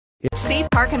See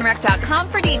parkandrec.com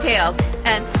for details,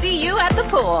 and see you at the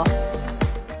pool.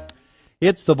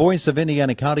 It's the voice of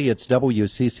Indiana County. It's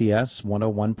WCCS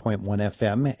 101.1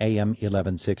 FM, AM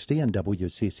 1160, and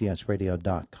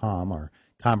WCCSradio.com. Our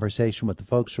conversation with the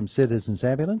folks from Citizens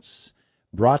Ambulance,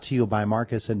 brought to you by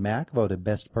Marcus & Mack, voted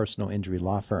Best Personal Injury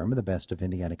Law Firm, the Best of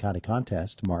Indiana County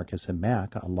contest. Marcus &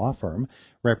 Mack, a law firm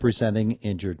representing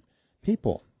injured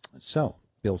people. So,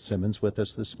 Bill Simmons with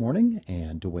us this morning,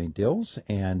 and Dewayne Dills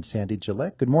and Sandi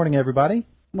Gillette. Good morning, everybody.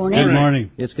 Morning. Good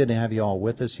morning. It's good to have you all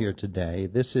with us here today.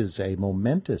 This is a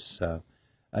momentous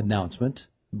announcement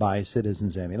by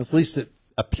Citizens Ambulance. At least it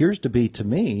appears to be to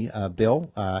me,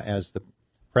 Bill, as the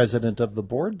president of the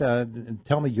board.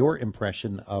 Tell me your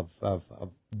impression of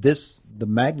this, the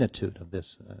magnitude of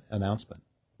this announcement.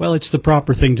 Well, it's the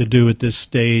proper thing to do at this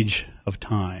stage of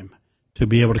time, to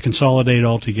be able to consolidate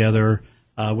all together.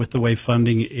 With the way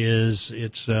funding is,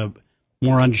 it's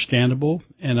more understandable,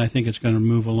 and I think it's going to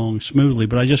move along smoothly.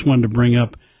 But I just wanted to bring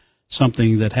up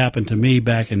something that happened to me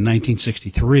back in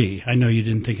 1963. I know you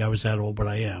didn't think I was that old, but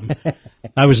I am.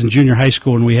 I was in junior high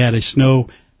school, and we had a snow,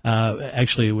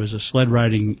 actually it was a sled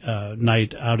riding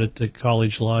night out at the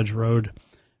College Lodge Road,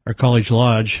 or College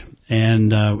Lodge,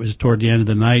 and it was toward the end of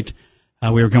the night.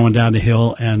 We were going down the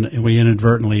hill, and we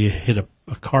inadvertently hit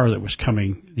a car that was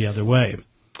coming the other way.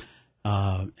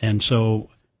 And so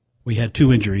we had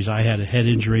two injuries. I had a head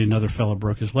injury. Another fellow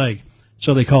broke his leg.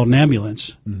 So they called an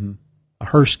ambulance. Mm-hmm. A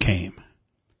hearse came.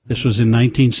 This was in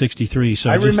 1963. So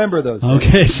I remember those.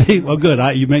 Okay. See, well, good.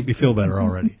 You make me feel better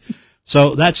already.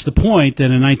 So that's the point. That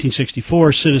in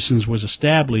 1964, Citizens was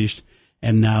established,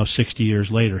 and now 60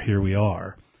 years later, here we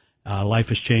are. Life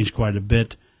has changed quite a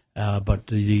bit, but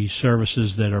the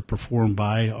services that are performed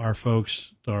by our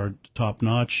folks are top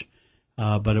notch.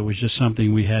 But it was just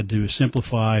something we had to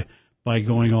simplify by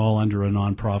going all under a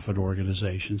nonprofit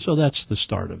organization. So that's the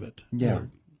start of it. Yeah.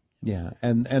 Yeah.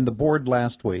 And the board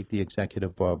last week, the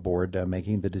executive board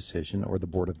making the decision, or the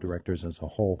board of directors as a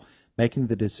whole, making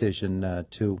the decision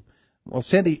well,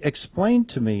 Sandi, explain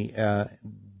to me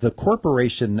the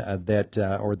corporation that,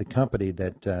 or the company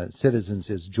that Citizens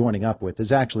is joining up with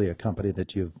is actually a company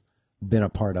that you've been a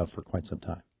part of for quite some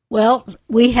time. Well,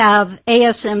 we have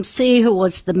ASMC, who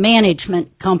was the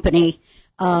management company,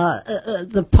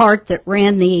 the part that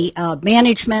ran the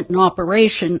management and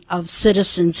operation of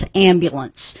Citizens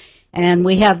Ambulance. And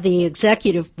we have the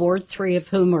executive board, three of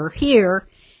whom are here,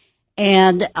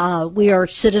 and we are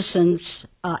Citizens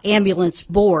Ambulance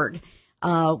Board.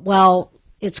 Well,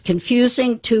 it's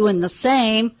confusing, two in the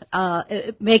same,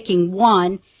 making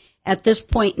one. At this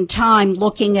point in time,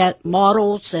 looking at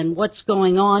models and what's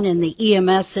going on in the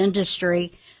EMS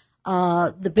industry,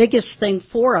 the biggest thing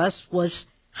for us was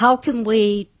how can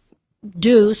we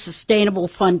do sustainable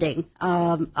funding?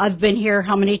 I've been here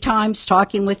how many times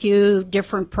talking with you,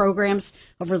 different programs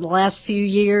over the last few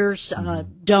years,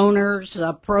 donors,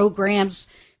 programs,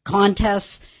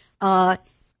 contests.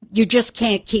 You just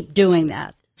can't keep doing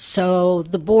that. So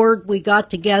the board, we got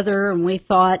together and we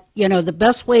thought, the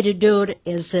best way to do it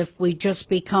is if we just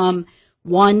become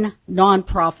one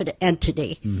nonprofit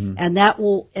entity. Mm-hmm. And that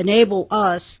will enable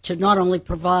us to not only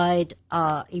provide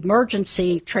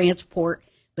emergency transport,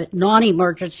 but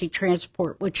non-emergency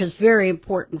transport, which is very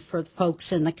important for the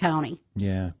folks in the county.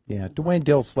 Yeah, yeah. Dewayne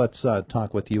Dills, let's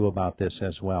talk with you about this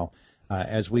as well.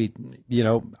 As we,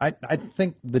 I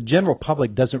think the general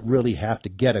public doesn't really have to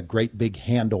get a great big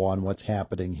handle on what's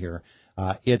happening here.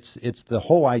 It's the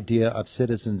whole idea of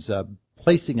Citizens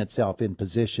placing itself in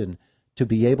position to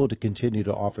be able to continue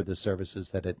to offer the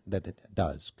services that it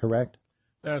does. Correct?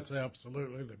 That's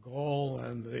absolutely the goal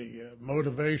and the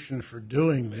motivation for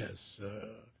doing this.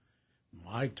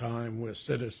 My time with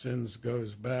Citizens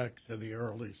goes back to the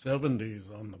early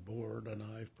 70s on the board, and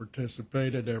I've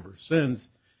participated ever since.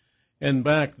 And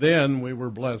back then, we were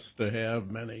blessed to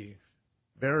have many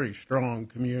very strong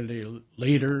community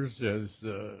leaders as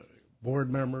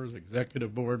board members,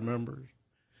 executive board members,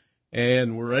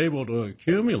 and were able to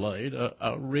accumulate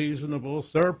a reasonable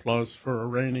surplus for a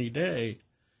rainy day.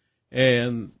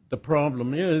 And the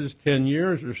problem is, 10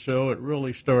 years or so, it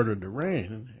really started to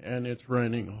rain, and it's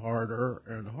raining harder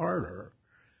and harder.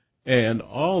 And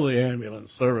all the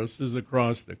ambulance services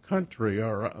across the country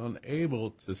are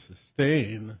unable to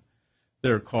sustain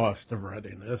their cost of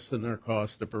readiness and their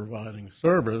cost of providing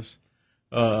service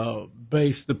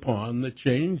based upon the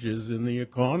changes in the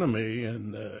economy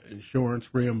and insurance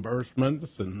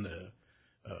reimbursements and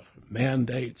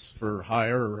mandates for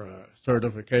higher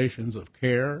certifications of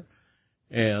care.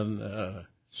 And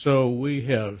so we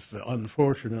have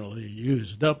unfortunately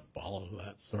used up all of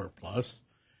that surplus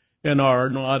and are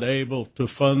not able to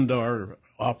fund our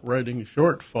operating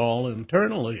shortfall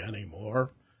internally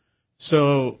anymore.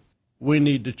 So we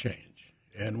need to change,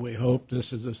 and we hope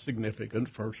this is a significant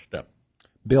first step.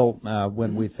 Bill,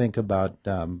 when we think about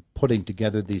putting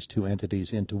together these two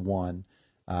entities into one,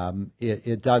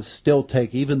 it does still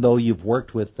take, even though you've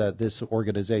worked with this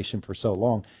organization for so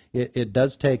long, it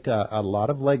does take a lot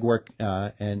of legwork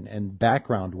and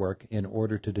background work in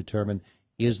order to determine,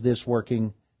 is this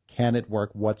working? Can it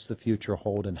work? What's the future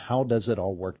hold? And how does it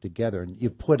all work together? And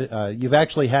you've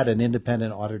actually had an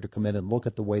independent auditor come in and look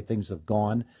at the way things have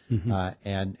gone,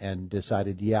 and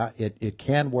decided, yeah, it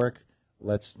can work.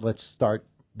 Let's start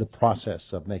the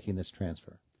process of making this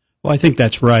transfer. Well, I think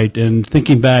that's right. And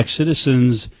thinking back,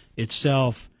 Citizens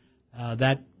itself,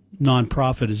 that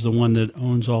nonprofit is the one that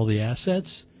owns all the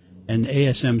assets, and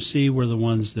ASMC were the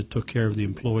ones that took care of the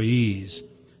employees.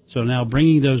 So now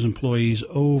bringing those employees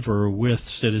over with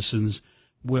Citizens,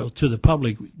 well, to the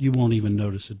public, you won't even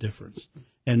notice a difference.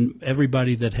 And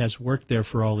everybody that has worked there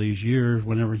for all these years,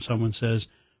 whenever someone says,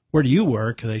 "Where do you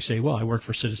work?" they say, "Well, I work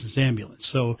for Citizens Ambulance."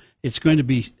 So it's going to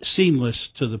be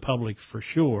seamless to the public for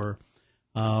sure.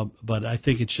 But I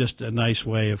think it's just a nice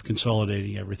way of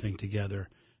consolidating everything together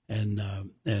and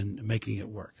making it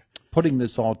work. Putting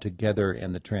this all together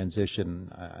and the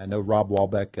transition, I know Rob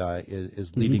Walbeck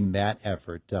is leading that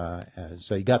effort.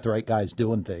 So you got the right guys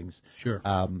doing things. Sure.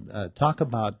 Talk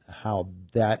about how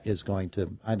that is going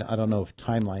to, I don't know if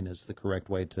timeline is the correct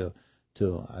way to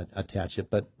attach it,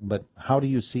 but how do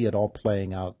you see it all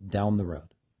playing out down the road?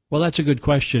 Well, that's a good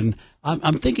question.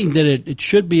 I'm thinking that it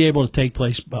should be able to take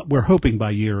place, but we're hoping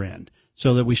by year end,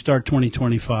 so that we start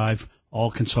 2025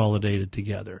 all consolidated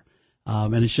together.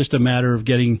 And it's just a matter of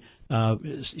getting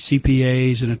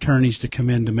CPAs and attorneys to come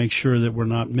in to make sure that we're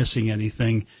not missing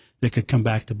anything that could come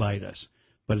back to bite us.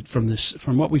 But from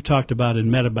what we've talked about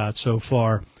and met about so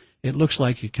far, it looks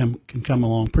like it can come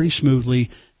along pretty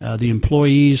smoothly. The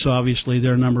employees, obviously,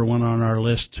 they're number one on our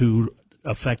list to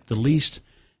affect the least,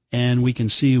 and we can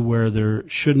see where there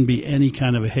shouldn't be any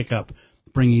kind of a hiccup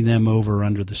bringing them over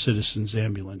under the Citizens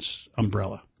Ambulance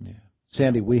umbrella. Yeah.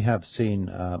 Sandi, we have seen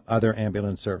other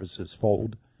ambulance services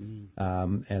fold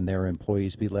and their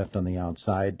employees be left on the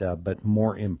outside, but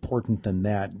more important than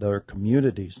that, their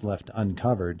communities left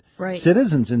uncovered. Right.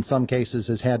 Citizens, in some cases,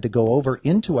 has had to go over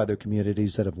into other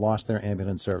communities that have lost their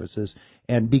ambulance services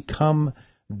and become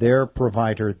their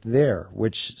provider there,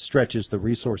 which stretches the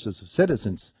resources of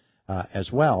Citizens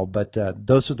as well. But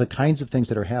those are the kinds of things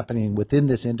that are happening within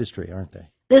this industry, aren't they?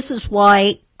 This is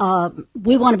why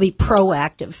we want to be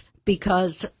proactive,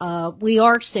 because we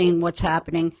are seeing what's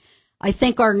happening. I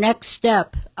think our next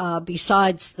step,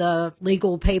 besides the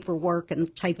legal paperwork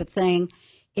and type of thing,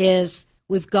 is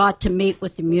we've got to meet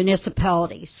with the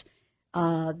municipalities.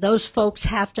 Those folks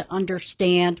have to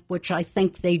understand, which I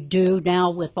think they do now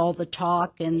with all the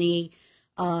talk and the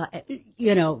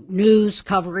news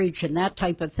coverage and that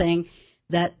type of thing,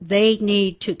 that they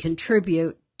need to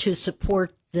contribute to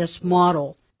support this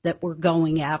model that we're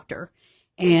going after.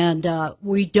 And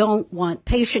we don't want,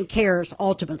 patient care is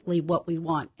ultimately what we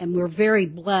want. And we're very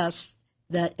blessed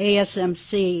that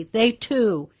ASMC, they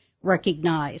too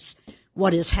recognize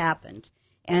what has happened.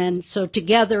 And so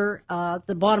together,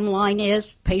 the bottom line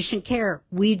is patient care.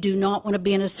 We do not want to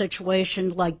be in a situation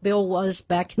like Bill was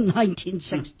back in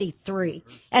 1963.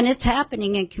 And it's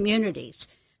happening in communities.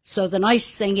 So the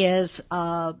nice thing is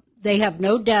they have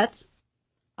no debt.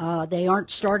 They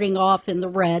aren't starting off in the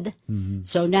red. Mm-hmm.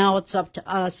 So now it's up to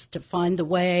us to find the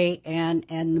way and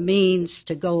the means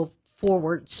to go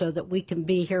forward so that we can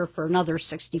be here for another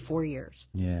 64 years.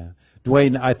 Yeah.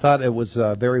 Dewayne, I thought it was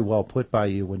very well put by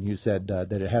you when you said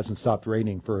that it hasn't stopped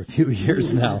raining for a few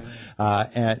years now.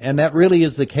 And that really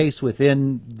is the case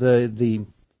within the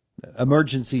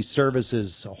emergency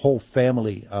services whole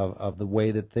family of the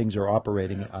way that things are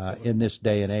operating in this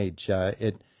day and age.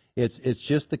 It's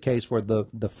just the case where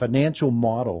the financial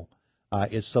model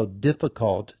is so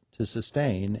difficult to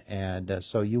sustain, and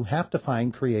so you have to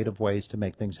find creative ways to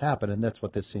make things happen, and that's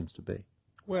what this seems to be.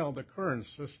 Well, the current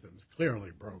system's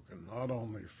clearly broken, not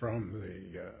only from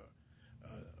the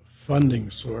funding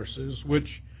sources,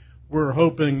 which we're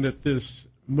hoping that this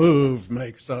move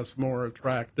makes us more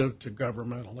attractive to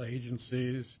governmental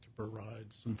agencies to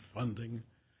provide some funding,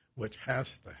 which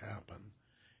has to happen.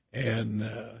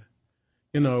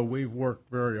 And we've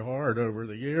worked very hard over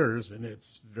the years, and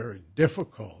it's very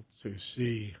difficult to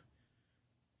see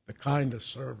the kind of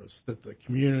service that the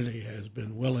community has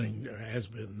been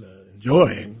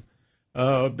enjoying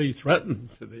be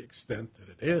threatened to the extent that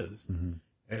it is. Mm-hmm.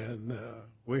 And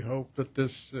we hope that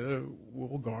this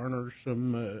will garner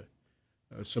some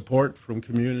support from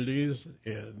communities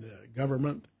and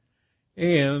government,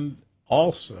 and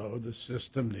also the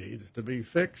system needs to be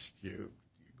fixed. You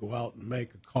go out and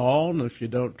make a call, and if you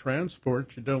don't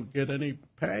transport, you don't get any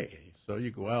pay. So you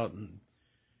go out and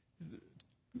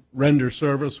render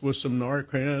service with some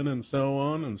Narcan and so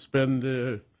on, and spend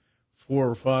 $400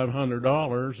 or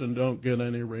 $500 and don't get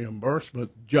any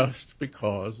reimbursement just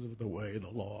because of the way the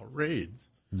law reads.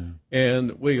 No.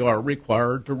 And we are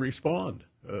required to respond,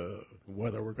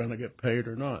 whether we're going to get paid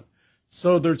or not.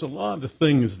 So there's a lot of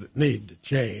things that need to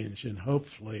change, and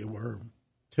hopefully we're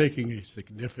taking a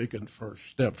significant first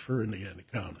step for Indiana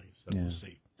County. So we'll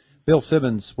see. Bill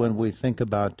Simmons, when we think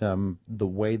about the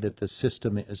way that the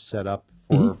system is set up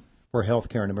for health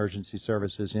care and emergency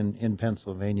services in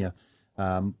Pennsylvania,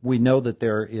 we know that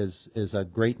there is a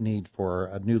great need for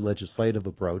a new legislative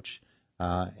approach,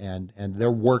 and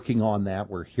they're working on that.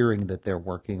 We're hearing that they're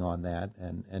working on that.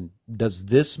 And does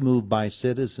this move by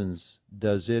citizens,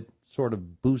 does it sort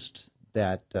of boost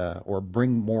that or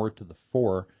bring more to the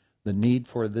fore the need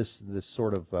for this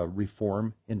sort of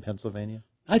reform in Pennsylvania?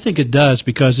 I think it does,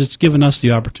 because it's given us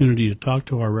the opportunity to talk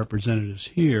to our representatives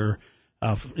here,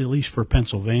 at least for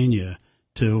Pennsylvania,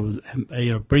 to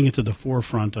bring it to the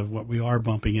forefront of what we are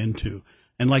bumping into.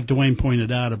 And like Dewayne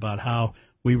pointed out about how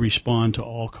we respond to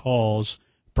all calls,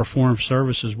 perform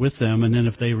services with them, and then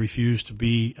if they refuse to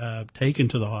be taken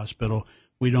to the hospital,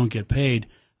 we don't get paid.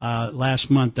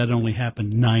 Last month, that only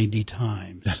happened 90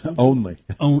 times. Only?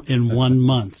 In 1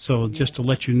 month. So just to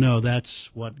let you know,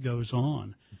 that's what goes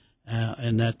on.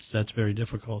 And that's very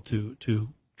difficult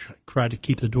to try to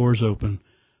keep the doors open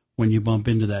when you bump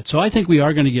into that. So I think we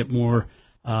are going to get more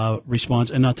response.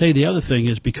 And I'll tell you, the other thing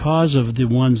is, because of the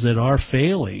ones that are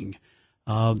failing,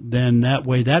 then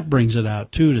that brings it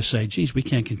out, too, to say, geez, we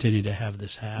can't continue to have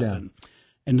this happen. Yeah.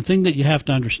 And the thing that you have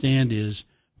to understand is,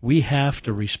 we have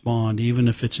to respond, even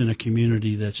if it's in a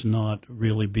community that's not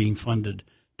really being funded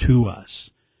to us,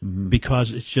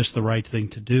 because it's just the right thing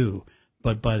to do.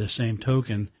 But by the same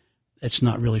token, it's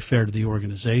not really fair to the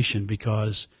organization,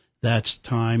 because that's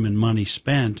time and money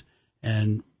spent,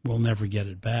 and we'll never get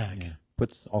it back. Yeah.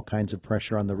 Puts all kinds of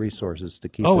pressure on the resources to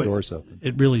keep the doors open.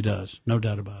 It really does, no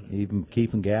doubt about it. Even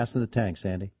keeping gas in the tank,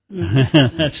 Sandi.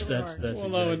 That's well, exactly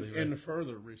right. In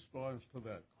further response to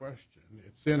that question,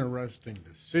 it's interesting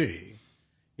to see,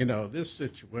 this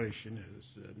situation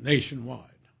is nationwide,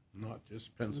 not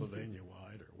just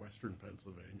Pennsylvania-wide or Western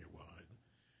Pennsylvania-wide.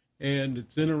 And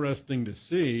it's interesting to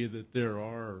see that there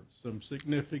are some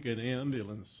significant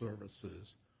ambulance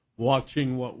services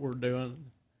watching what we're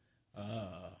doing,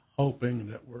 hoping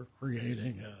that we're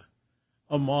creating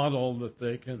a model that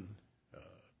they can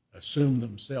assume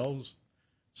themselves.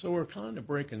 So we're kind of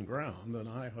breaking ground, and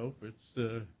I hope it's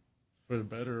for the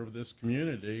better of this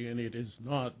community. And it is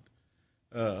not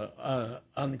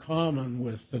uncommon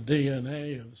with the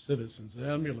DNA of Citizens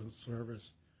Ambulance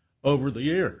Service over the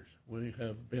years. We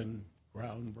have been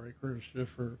groundbreakers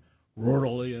for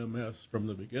rural EMS from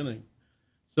the beginning.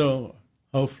 So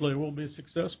hopefully we'll be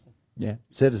successful. Yeah,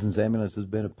 Citizens Ambulance has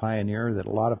been a pioneer that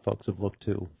a lot of folks have looked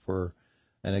to for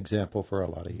an example for a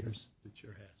lot of years. It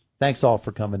sure has. Thanks all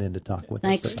for coming in to talk with us.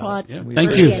 Thanks, Todd. Yeah,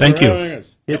 thank you.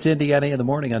 It's Indiana in the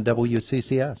Morning on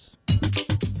WCCS.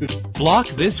 Flock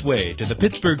this way to the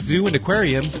Pittsburgh Zoo and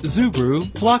Aquarium's Zoo Brew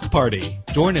Flock Party.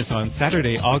 Join us on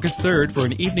Saturday, August 3rd for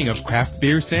an evening of craft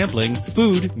beer sampling,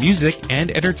 food, music, and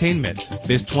entertainment.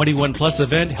 This 21-plus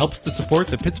event helps to support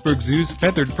the Pittsburgh Zoo's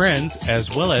feathered friends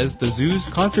as well as the zoo's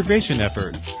conservation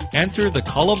efforts. Answer the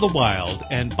call of the wild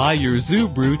and buy your Zoo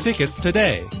Brew tickets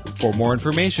today. For more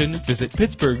information, visit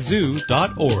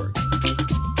pittsburghzoo.org.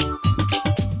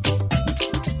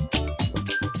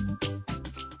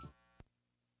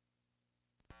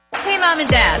 Hey, Mom and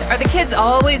Dad, are the kids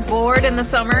always bored in the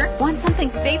summer? Want something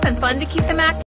safe and fun to keep them active?